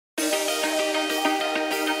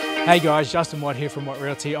Hey guys, Justin White here from White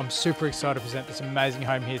Realty. I'm super excited to present this amazing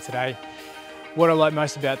home here today. What I like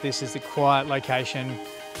most about this is the quiet location.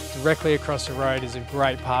 Directly across the road is a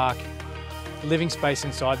great park. The living space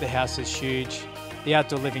inside the house is huge. The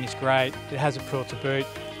outdoor living is great. It has a pool to boot.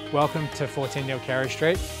 Welcome to 14 Nilkerie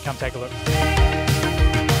Street. Come take a look.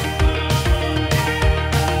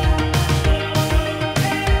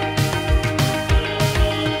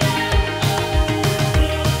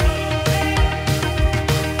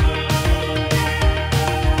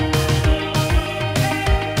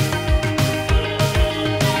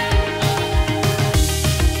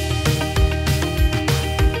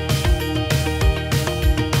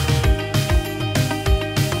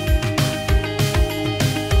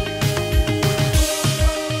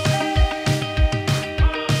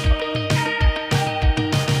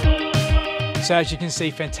 So as you can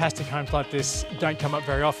see, fantastic homes like this don't come up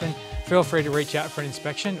very often. Feel free to reach out for an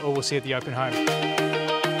inspection or we'll see you at the open home.